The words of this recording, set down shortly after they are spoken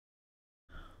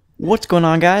What's going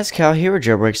on, guys? Cal here with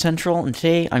Jailbreak Central, and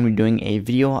today I'm going to be doing a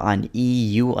video on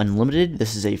EUUnlimited.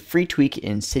 This is a free tweak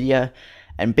in Cydia,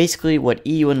 and basically what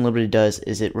EUUnlimited does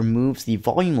is it removes the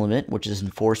volume limit, which is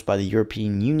enforced by the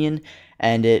European Union,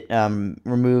 and it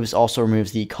also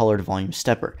removes the colored volume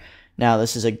stepper. Now,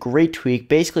 this is a great tweak.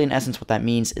 Basically, in essence, what that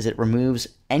means is it removes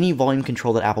any volume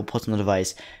control that Apple puts on the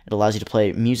device. It allows you to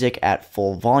play music at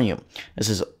full volume. This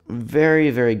is very,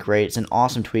 very great. It's an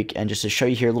awesome tweak, and just to show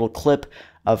you here a little clip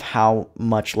of how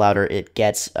much louder it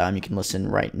gets, you can listen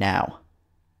right now.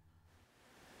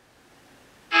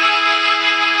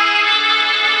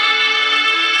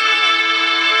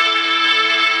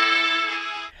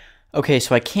 Okay,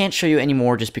 so I can't show you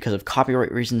anymore just because of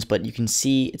copyright reasons, but you can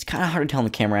see, it's kind of hard to tell on the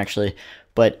camera actually,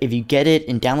 but if you get it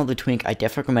and download the tweak, I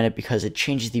definitely recommend it because it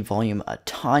changes the volume a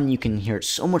ton. You can hear it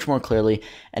so much more clearly,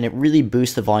 and it really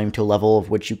boosts the volume to a level of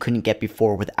which you couldn't get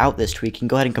before without this tweak. You can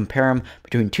go ahead and compare them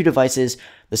between two devices.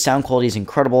 The sound quality is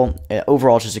incredible.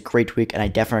 Overall, it's just a great tweak, and I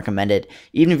definitely recommend it.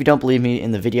 Even if you don't believe me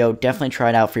in the video, definitely try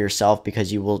it out for yourself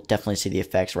because you will definitely see the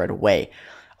effects right away.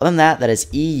 Other than that, that is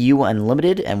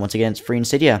EUUnlimited, and once again, it's free in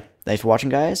Cydia. Thanks for watching,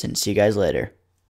 guys, and see you guys later.